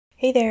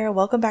Hey there,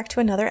 welcome back to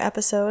another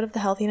episode of the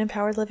Healthy and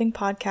Empowered Living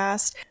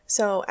podcast.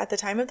 So at the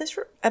time of this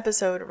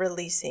episode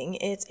releasing,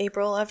 it's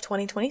April of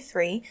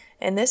 2023,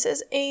 and this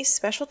is a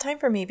special time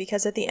for me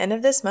because at the end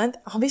of this month,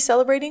 I'll be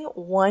celebrating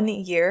 1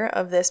 year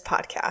of this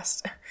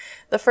podcast.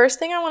 The first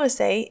thing I want to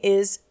say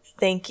is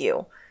thank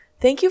you.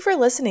 Thank you for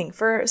listening,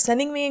 for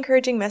sending me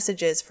encouraging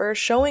messages, for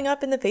showing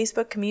up in the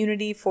Facebook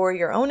community for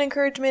your own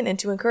encouragement and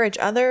to encourage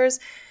others.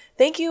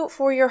 Thank you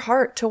for your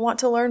heart to want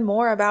to learn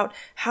more about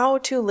how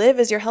to live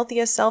as your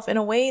healthiest self in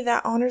a way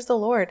that honors the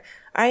Lord.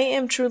 I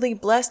am truly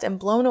blessed and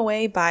blown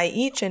away by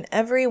each and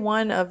every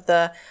one of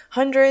the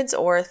hundreds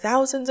or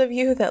thousands of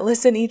you that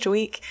listen each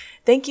week.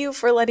 Thank you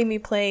for letting me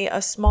play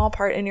a small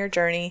part in your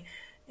journey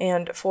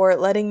and for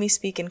letting me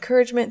speak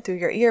encouragement through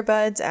your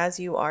earbuds as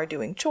you are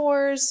doing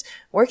chores,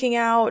 working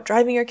out,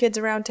 driving your kids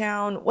around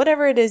town,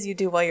 whatever it is you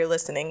do while you're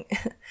listening.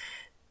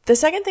 The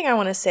second thing I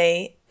want to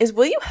say is,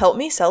 will you help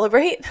me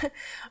celebrate?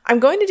 I'm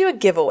going to do a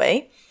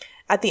giveaway.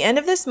 At the end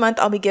of this month,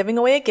 I'll be giving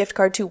away a gift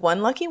card to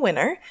one lucky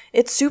winner.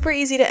 It's super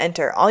easy to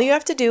enter. All you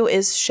have to do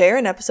is share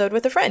an episode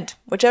with a friend,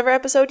 whichever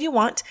episode you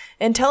want,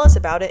 and tell us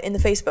about it in the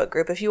Facebook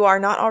group. If you are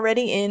not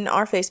already in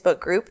our Facebook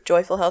group,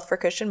 Joyful Health for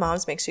Christian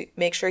Moms,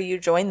 make sure you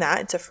join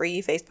that. It's a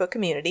free Facebook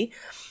community.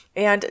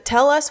 And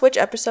tell us which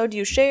episode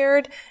you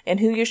shared and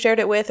who you shared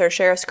it with, or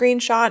share a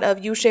screenshot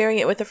of you sharing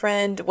it with a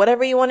friend,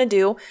 whatever you want to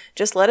do.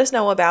 Just let us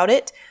know about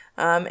it.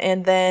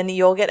 And then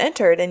you'll get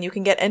entered, and you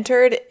can get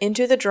entered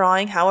into the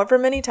drawing however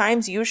many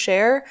times you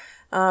share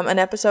an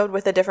episode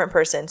with a different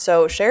person.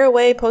 So share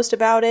away, post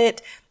about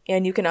it,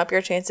 and you can up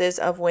your chances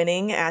of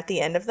winning at the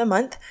end of the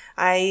month.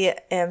 I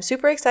am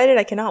super excited.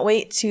 I cannot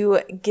wait to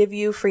give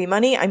you free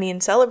money.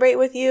 Celebrate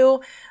with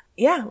you.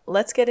 Yeah,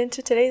 let's get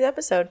into today's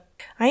episode.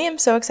 I am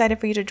so excited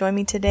for you to join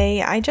me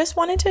today. I just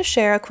wanted to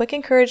share a quick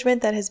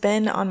encouragement that has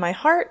been on my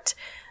heart,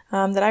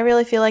 that I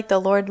really feel like the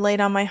Lord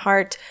laid on my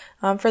heart.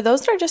 For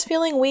those that are just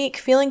feeling weak,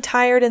 feeling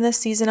tired in this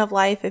season of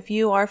life, if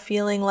you are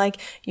feeling like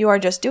you are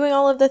just doing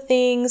all of the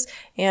things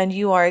and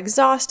you are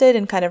exhausted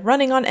and kind of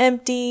running on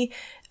empty,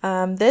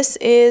 this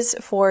is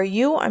for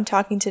you. I'm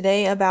talking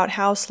today about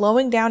how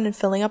slowing down and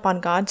filling up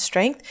on God's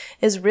strength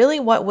is really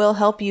what will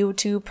help you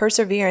to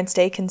persevere and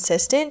stay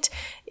consistent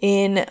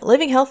in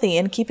living healthy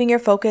and keeping your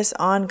focus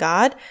on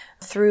God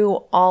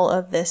through all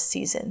of this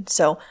season.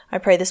 So I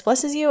pray this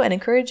blesses you and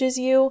encourages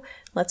you.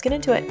 Let's get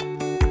into it.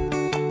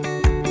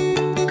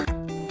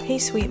 Hey,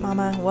 sweet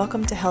mama,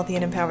 welcome to Healthy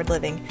and Empowered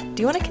Living.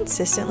 Do you want to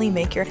consistently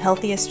make your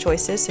healthiest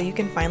choices so you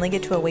can finally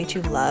get to a weight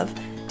you love?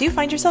 Do you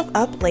find yourself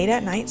up late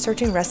at night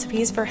searching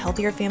recipes for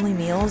healthier family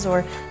meals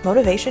or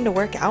motivation to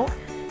work out?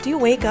 Do you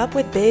wake up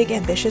with big,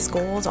 ambitious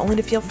goals only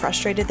to feel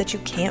frustrated that you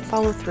can't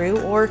follow through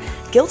or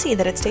guilty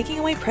that it's taking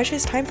away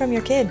precious time from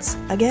your kids?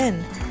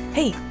 Again.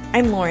 Hey,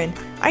 I'm Lauren.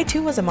 I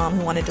too was a mom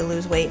who wanted to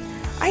lose weight.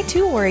 I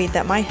too worried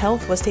that my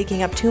health was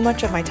taking up too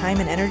much of my time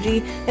and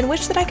energy and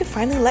wished that I could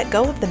finally let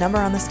go of the number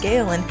on the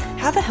scale and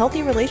have a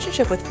healthy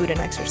relationship with food and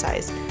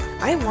exercise.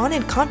 I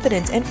wanted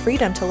confidence and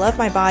freedom to love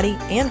my body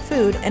and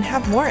food and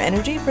have more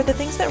energy for the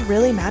things that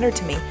really mattered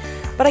to me.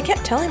 But I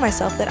kept telling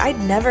myself that I'd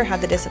never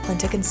have the discipline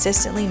to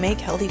consistently make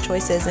healthy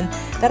choices and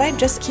that I'd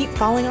just keep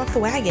falling off the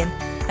wagon,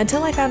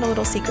 until I found a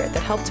little secret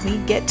that helped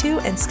me get to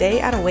and stay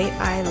at a weight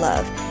I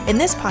love. In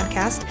this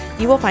podcast,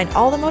 you will find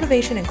all the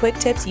motivation and quick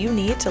tips you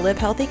need to live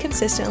healthy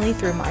consistently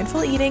through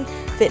mindful eating,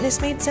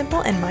 fitness made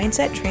simple, and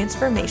mindset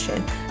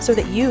transformation, so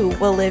that you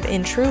will live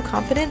in true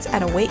confidence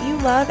at a weight you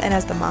love and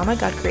as the mama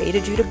God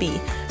created you to be.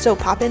 So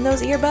pop in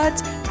those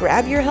earbuds,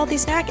 grab your healthy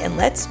snack, and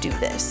let's do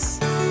this.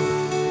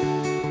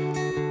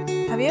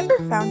 Have you ever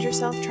found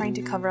yourself trying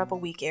to cover up a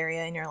weak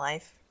area in your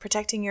life,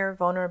 protecting your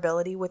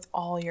vulnerability with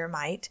all your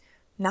might?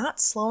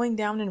 Not slowing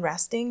down and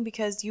resting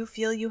because you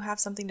feel you have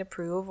something to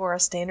prove or a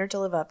standard to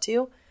live up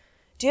to?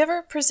 Do you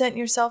ever present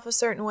yourself a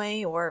certain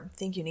way or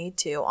think you need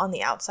to on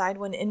the outside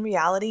when in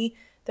reality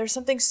there's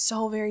something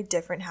so very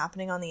different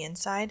happening on the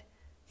inside?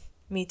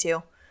 Me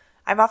too.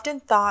 I've often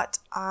thought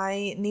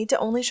I need to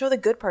only show the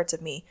good parts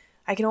of me.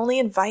 I can only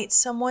invite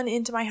someone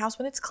into my house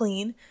when it's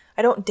clean.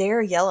 I don't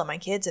dare yell at my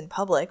kids in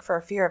public for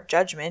fear of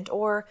judgment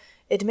or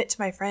admit to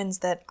my friends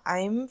that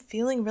I'm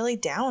feeling really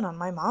down on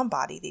my mom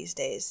body these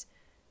days.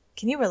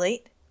 Can you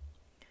relate?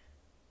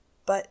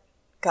 But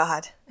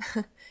God,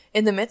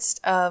 in the midst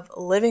of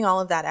living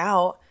all of that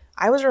out,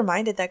 I was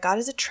reminded that God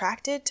is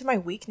attracted to my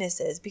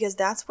weaknesses because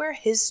that's where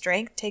His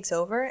strength takes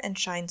over and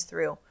shines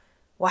through.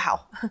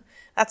 Wow,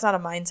 that's not a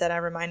mindset I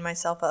remind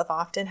myself of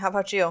often. How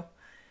about you?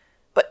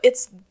 But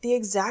it's the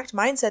exact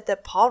mindset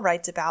that Paul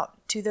writes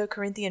about to the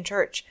Corinthian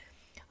church.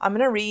 I'm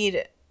going to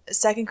read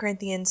 2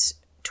 Corinthians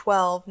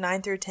 12,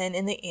 9 through 10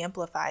 in the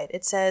Amplified.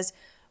 It says,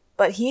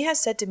 "But He has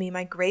said to me,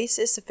 my grace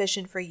is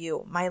sufficient for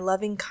you. My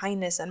loving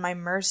kindness and my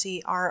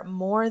mercy are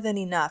more than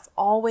enough,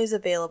 always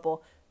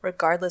available,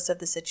 regardless of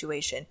the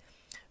situation.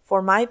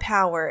 For my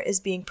power is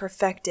being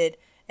perfected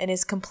and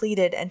is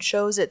completed and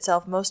shows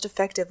itself most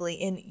effectively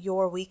in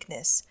your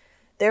weakness.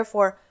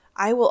 Therefore,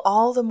 I will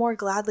all the more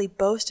gladly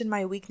boast in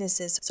my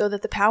weaknesses so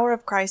that the power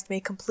of Christ may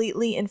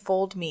completely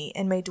enfold me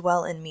and may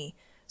dwell in me.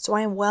 So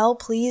I am well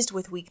pleased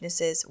with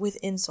weaknesses, with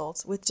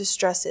insults, with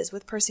distresses,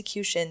 with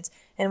persecutions,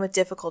 and with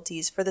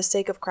difficulties for the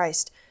sake of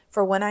Christ.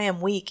 For when I am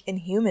weak in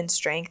human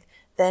strength,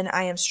 then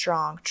I am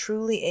strong,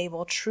 truly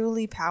able,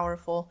 truly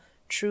powerful,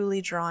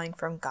 truly drawing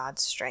from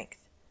God's strength.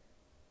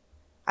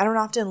 I don't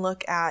often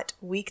look at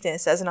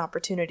weakness as an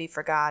opportunity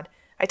for God.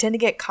 I tend to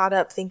get caught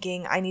up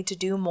thinking I need to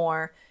do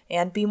more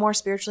and be more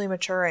spiritually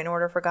mature in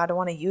order for God to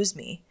want to use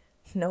me.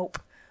 Nope.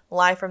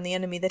 Lie from the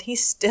enemy that he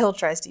still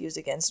tries to use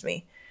against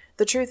me.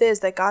 The truth is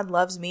that God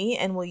loves me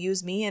and will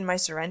use me in my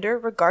surrender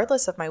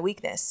regardless of my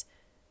weakness.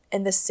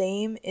 And the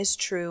same is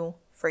true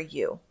for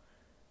you.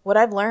 What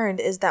I've learned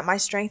is that my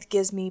strength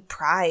gives me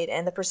pride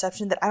and the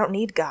perception that I don't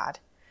need God.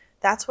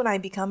 That's when I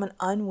become an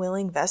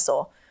unwilling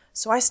vessel.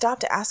 So I stop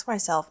to ask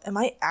myself, am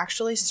I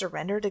actually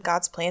surrendered to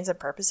God's plans and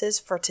purposes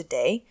for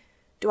today?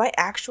 Do I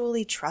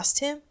actually trust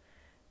Him?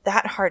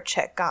 That heart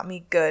check got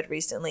me good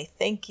recently.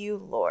 Thank you,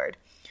 Lord.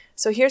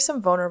 So here's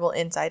some vulnerable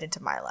insight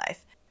into my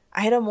life.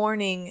 I had a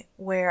morning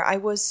where I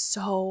was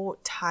so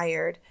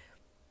tired.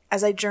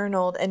 As I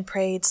journaled and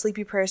prayed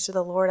sleepy prayers to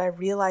the Lord, I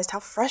realized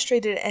how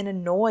frustrated and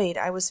annoyed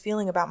I was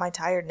feeling about my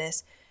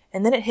tiredness.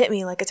 And then it hit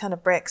me like a ton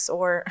of bricks,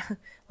 or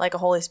like a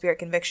Holy Spirit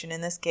conviction in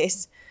this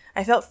case.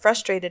 I felt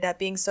frustrated at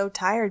being so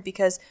tired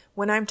because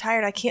when I'm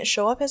tired, I can't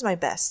show up as my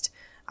best.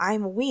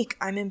 I'm weak,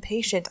 I'm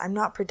impatient, I'm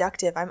not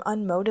productive, I'm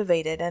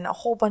unmotivated, and a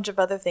whole bunch of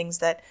other things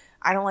that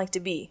I don't like to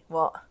be.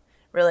 Well,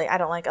 really, I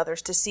don't like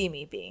others to see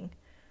me being.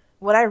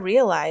 What I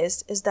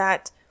realized is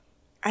that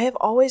I have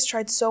always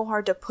tried so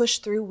hard to push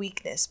through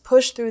weakness,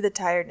 push through the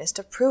tiredness,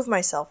 to prove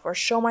myself or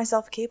show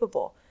myself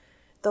capable.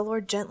 The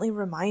Lord gently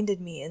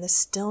reminded me in the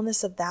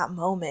stillness of that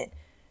moment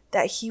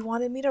that He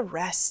wanted me to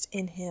rest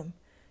in Him,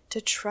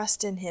 to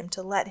trust in Him,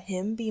 to let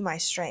Him be my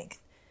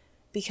strength.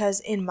 Because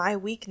in my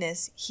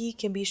weakness, He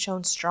can be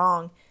shown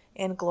strong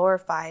and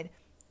glorified.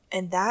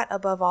 And that,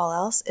 above all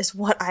else, is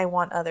what I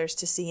want others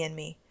to see in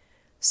me.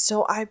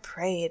 So I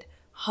prayed,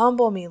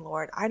 humble me,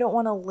 Lord. I don't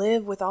want to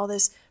live with all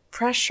this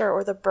pressure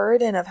or the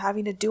burden of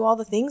having to do all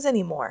the things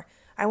anymore.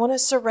 I want to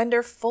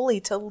surrender fully,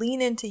 to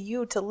lean into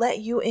You, to let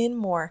You in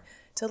more,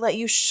 to let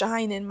You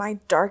shine in my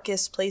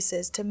darkest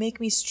places, to make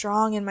me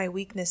strong in my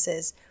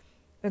weaknesses,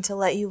 and to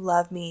let You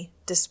love me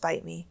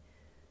despite me.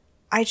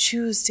 I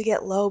choose to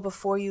get low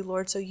before You,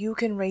 Lord, so You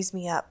can raise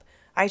me up.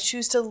 I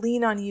choose to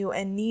lean on You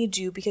and need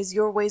You because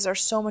Your ways are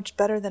so much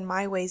better than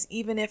my ways,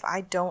 even if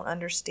I don't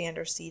understand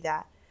or see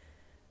that.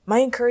 My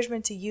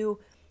encouragement to you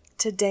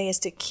today is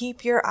to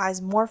keep your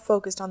eyes more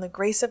focused on the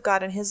grace of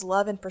God and His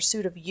love and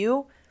pursuit of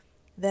you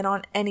than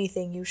on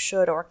anything you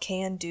should or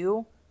can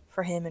do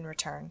for Him in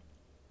return.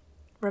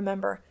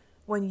 Remember,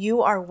 when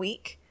you are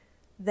weak,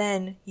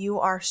 then you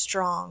are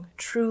strong,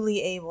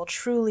 truly able,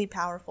 truly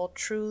powerful,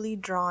 truly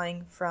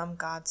drawing from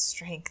God's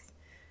strength.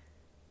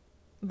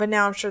 But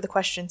now I'm sure the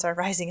questions are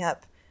rising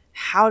up.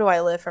 How do I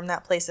live from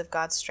that place of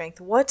God's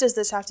strength? What does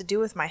this have to do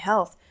with my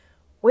health?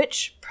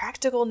 Which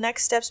practical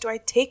next steps do I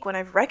take when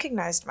I've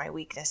recognized my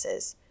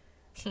weaknesses?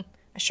 I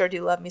sure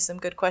do love me some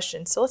good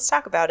questions, so let's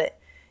talk about it.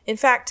 In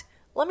fact,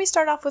 let me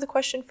start off with a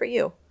question for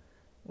you.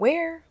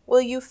 Where will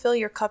you fill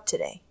your cup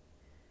today?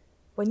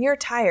 When you're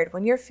tired,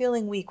 when you're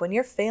feeling weak, when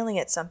you're failing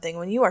at something,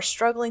 when you are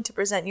struggling to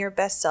present your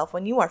best self,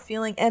 when you are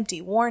feeling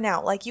empty, worn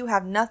out, like you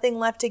have nothing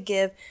left to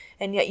give,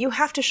 and yet you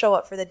have to show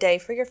up for the day,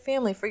 for your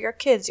family, for your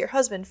kids, your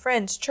husband,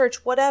 friends,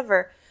 church,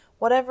 whatever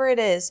it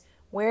is,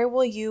 where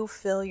will you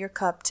fill your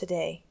cup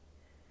today?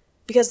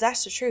 Because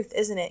that's the truth,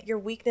 isn't it? Your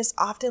weakness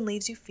often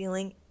leaves you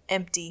feeling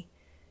empty.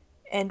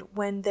 And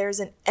when there's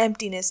an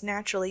emptiness,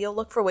 naturally, you'll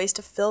look for ways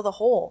to fill the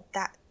hole,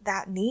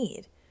 that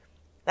need.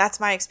 That's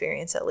my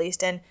experience, at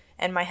least. And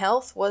my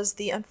health was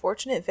the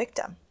unfortunate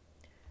victim.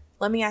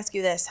 Let me ask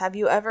you this. Have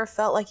you ever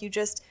felt like you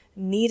just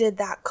needed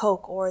that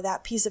Coke or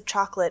that piece of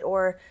chocolate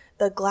or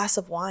the glass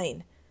of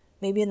wine?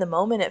 Maybe in the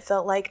moment it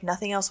felt like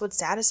nothing else would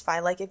satisfy.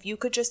 Like if you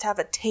could just have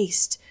a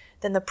taste,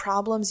 then the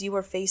problems you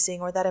were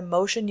facing or that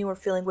emotion you were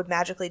feeling would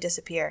magically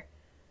disappear.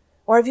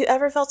 Or have you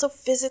ever felt so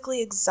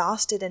physically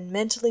exhausted and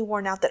mentally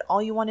worn out that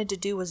all you wanted to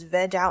do was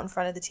veg out in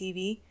front of the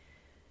TV?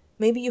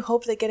 Maybe you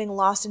hoped that getting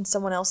lost in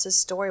someone else's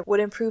story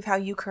would improve how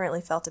you currently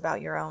felt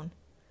about your own.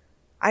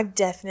 I've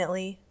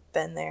definitely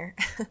been there.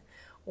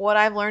 What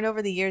I've learned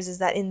over the years is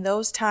that in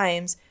those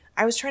times,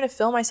 I was trying to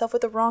fill myself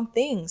with the wrong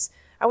things.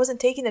 I wasn't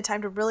taking the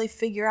time to really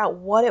figure out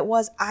what it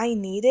was I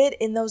needed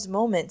in those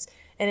moments.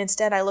 And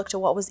instead, I looked to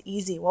what was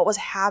easy, what was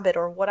habit,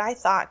 or what I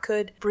thought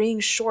could bring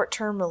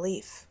short-term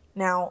relief.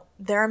 Now,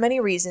 there are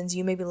many reasons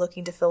you may be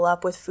looking to fill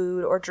up with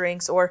food or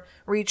drinks or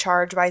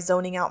recharge by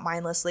zoning out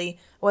mindlessly,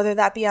 whether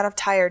that be out of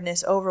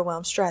tiredness,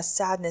 overwhelm, stress,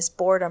 sadness,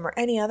 boredom, or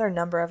any other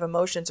number of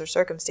emotions or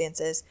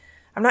circumstances.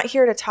 I'm not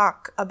here to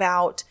talk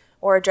about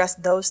or address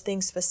those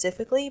things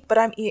specifically, but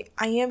I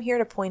am here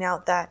to point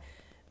out that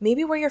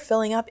maybe where you're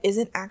filling up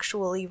isn't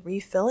actually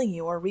refilling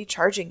you or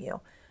recharging you.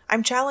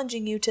 I'm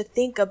challenging you to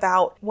think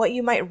about what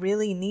you might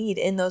really need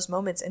in those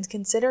moments and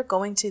consider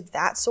going to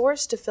that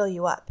source to fill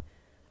you up.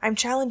 I'm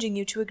challenging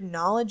you to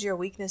acknowledge your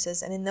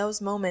weaknesses and in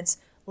those moments,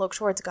 look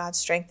towards God's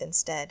strength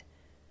instead.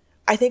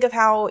 I think of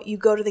how you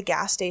go to the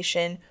gas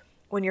station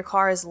when your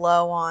car is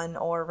low on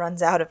or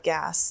runs out of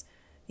gas.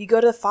 You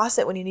go to the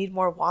faucet when you need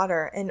more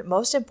water. And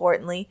most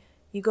importantly,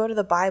 you go to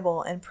the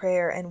Bible and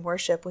prayer and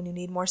worship when you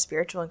need more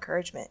spiritual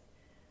encouragement.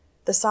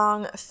 The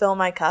song Fill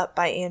My Cup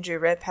by Andrew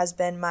Ripp has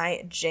been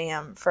my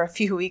jam for a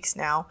few weeks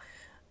now.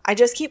 I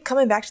just keep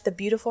coming back to the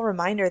beautiful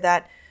reminder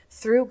that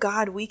through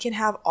God we can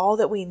have all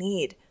that we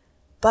need,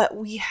 but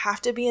we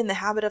have to be in the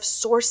habit of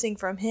sourcing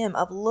from Him,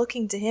 of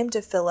looking to Him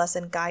to fill us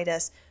and guide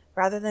us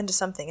rather than to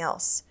something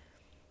else.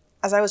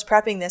 As I was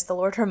prepping this, the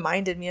Lord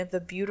reminded me of the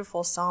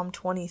beautiful Psalm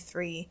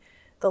 23.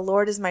 The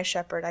Lord is my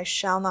shepherd, I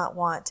shall not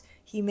want.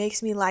 He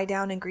makes me lie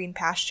down in green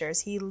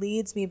pastures. He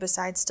leads me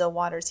beside still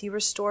waters. He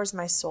restores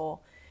my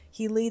soul.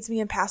 He leads me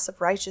in paths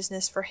of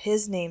righteousness for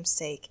His name's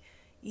sake.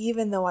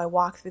 Even though I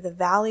walk through the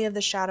valley of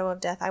the shadow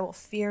of death, I will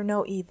fear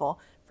no evil,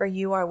 for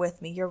You are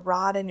with me. Your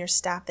rod and Your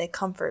staff, they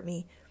comfort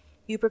me.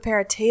 You prepare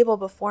a table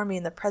before me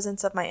in the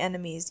presence of my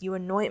enemies. You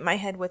anoint my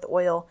head with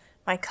oil.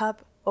 My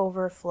cup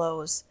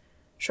overflows.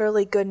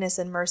 Surely goodness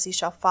and mercy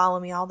shall follow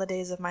me all the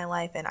days of my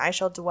life, and I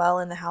shall dwell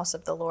in the house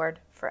of the Lord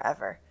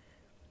forever.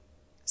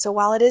 So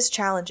while it is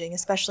challenging,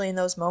 especially in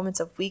those moments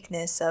of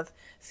weakness, of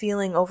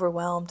feeling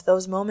overwhelmed,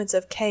 those moments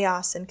of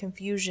chaos and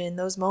confusion,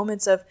 those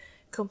moments of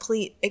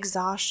complete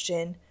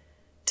exhaustion,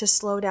 to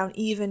slow down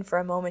even for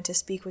a moment to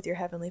speak with your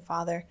Heavenly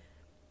Father,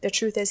 the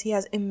truth is He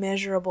has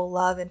immeasurable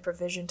love and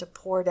provision to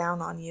pour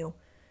down on you.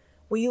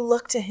 Will you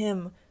look to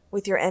Him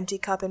with your empty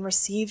cup and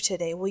receive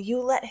today? Will you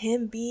let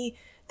Him be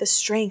the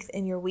strength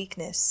in your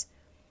weakness?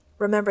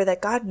 Remember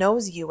that God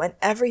knows you and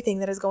everything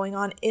that is going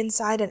on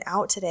inside and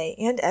out today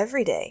and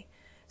every day.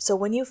 So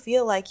when you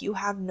feel like you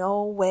have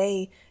no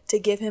way to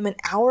give Him an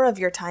hour of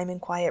your time in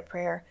quiet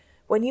prayer,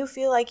 when you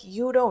feel like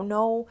you don't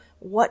know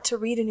what to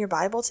read in your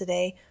Bible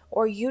today,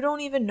 or you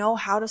don't even know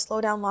how to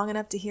slow down long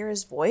enough to hear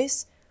His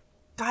voice,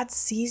 God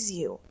sees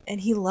you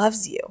and He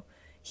loves you.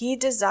 He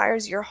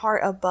desires your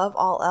heart above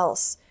all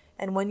else.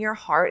 And when your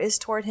heart is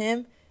toward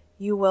Him,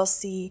 you will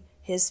see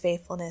His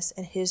faithfulness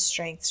and His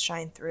strength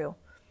shine through.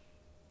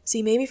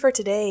 See, maybe for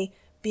today,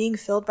 being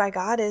filled by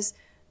God is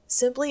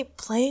simply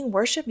playing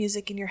worship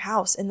music in your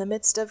house in the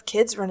midst of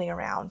kids running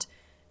around.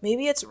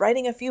 Maybe it's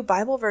writing a few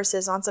Bible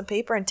verses on some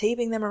paper and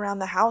taping them around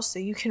the house so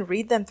you can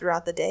read them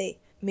throughout the day.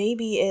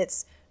 Maybe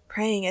it's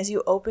praying as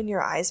you open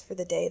your eyes for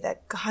the day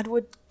that God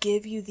would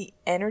give you the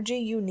energy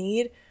you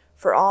need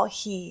for all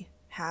He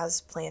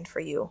has planned for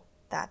you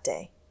that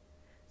day.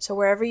 So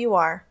wherever you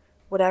are,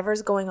 whatever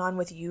is going on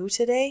with you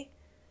today,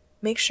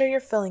 make sure you're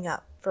filling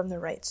up from the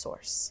right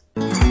source.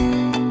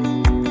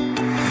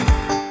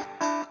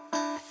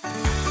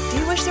 Do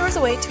you wish there was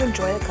a way to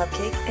enjoy a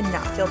cupcake and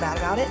not feel bad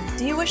about it?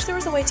 Do you wish there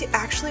was a way to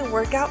actually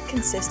work out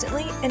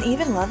consistently and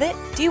even love it?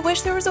 Do you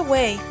wish there was a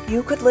way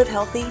you could live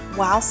healthy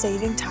while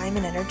saving time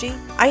and energy?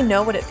 I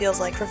know what it feels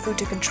like for food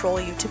to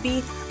control you, to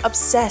be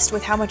obsessed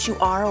with how much you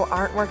are or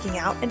aren't working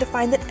out, and to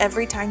find that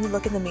every time you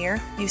look in the mirror,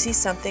 you see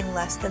something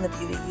less than the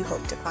beauty you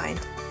hope to find.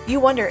 You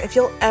wonder if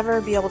you'll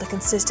ever be able to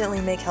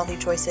consistently make healthy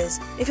choices,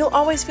 if you'll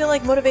always feel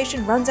like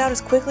motivation runs out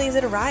as quickly as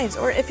it arrives,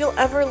 or if you'll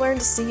ever learn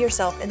to see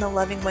yourself in the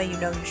loving way you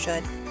know you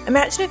should.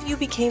 Imagine if you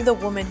became the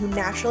woman who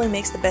naturally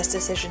makes the best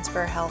decisions for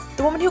her health,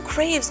 the woman who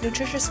craves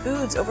nutritious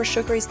foods over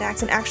sugary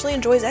snacks and actually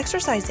enjoys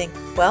exercising.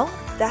 Well,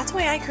 that's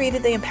why I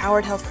created the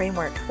Empowered Health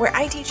Framework, where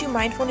I teach you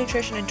mindful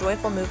nutrition and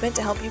joyful movement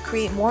to help you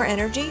create more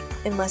energy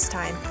in less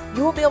time.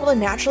 You will be able to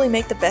naturally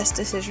make the best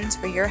decisions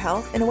for your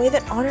health in a way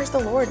that honors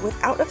the Lord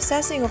without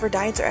obsessing over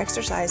diets or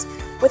exercise,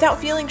 without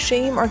feeling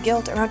shame or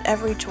guilt around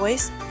every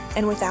choice,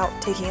 and without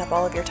taking up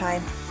all of your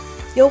time.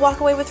 You'll walk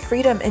away with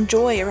freedom and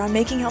joy around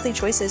making healthy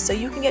choices so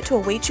you can get to a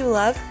weight you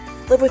love,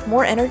 live with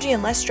more energy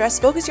and less stress,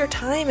 focus your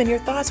time and your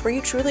thoughts where you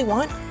truly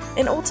want,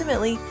 and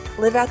ultimately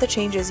live out the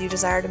changes you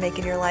desire to make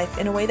in your life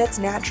in a way that's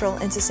natural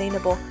and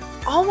sustainable,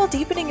 all while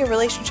deepening your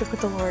relationship with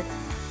the Lord.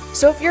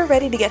 So if you're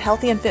ready to get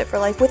healthy and fit for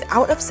life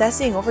without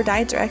obsessing over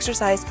diets or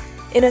exercise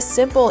in a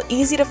simple,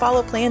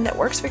 easy-to-follow plan that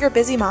works for your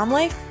busy mom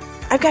life,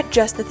 I've got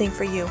just the thing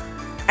for you.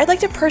 I'd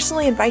like to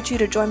personally invite you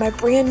to join my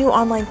brand new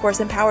online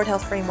course, Empowered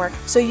Health Framework,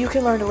 so you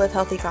can learn to live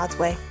healthy God's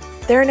way.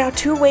 There are now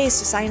 2 ways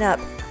to sign up.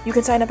 You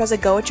can sign up as a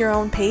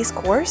go-at-your-own-pace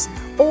course,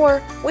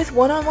 or with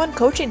one-on-one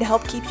coaching to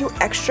help keep you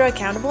extra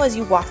accountable as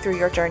you walk through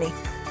your journey.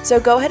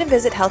 So go ahead and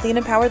visit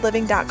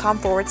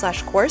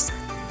healthyandempoweredliving.com/course,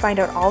 find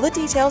out all the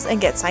details,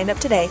 and get signed up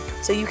today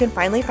so you can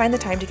finally find the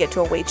time to get to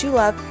a weight you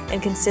love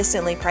and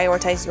consistently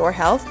prioritize your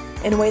health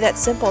in a way that's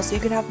simple so you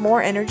can have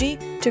more energy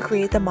to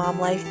create the mom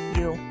life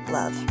you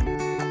love.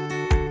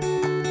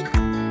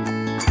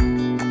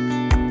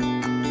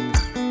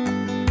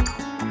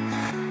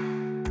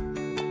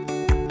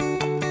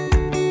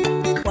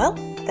 Well,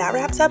 that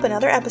wraps up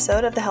another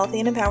episode of the Healthy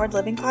and Empowered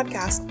Living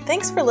podcast.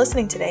 Thanks for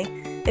listening today.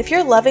 If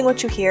you're loving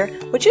what you hear,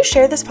 would you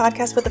share this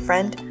podcast with a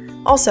friend?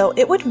 Also,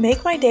 it would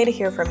make my day to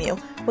hear from you.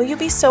 Will you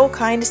be so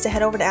kind as to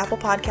head over to Apple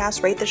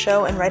Podcasts, rate the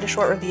show, and write a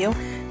short review?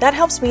 That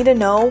helps me to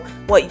know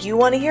what you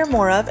want to hear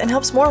more of and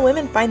helps more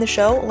women find the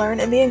show,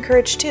 learn, and be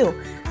encouraged too.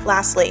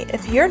 Lastly,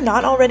 if you're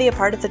not already a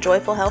part of the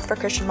Joyful Health for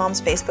Christian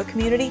Moms Facebook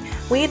community,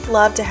 we'd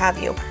love to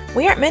have you.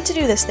 We aren't meant to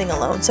do this thing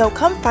alone, so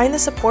come find the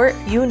support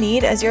you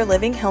need as you're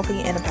living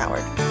healthy and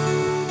empowered.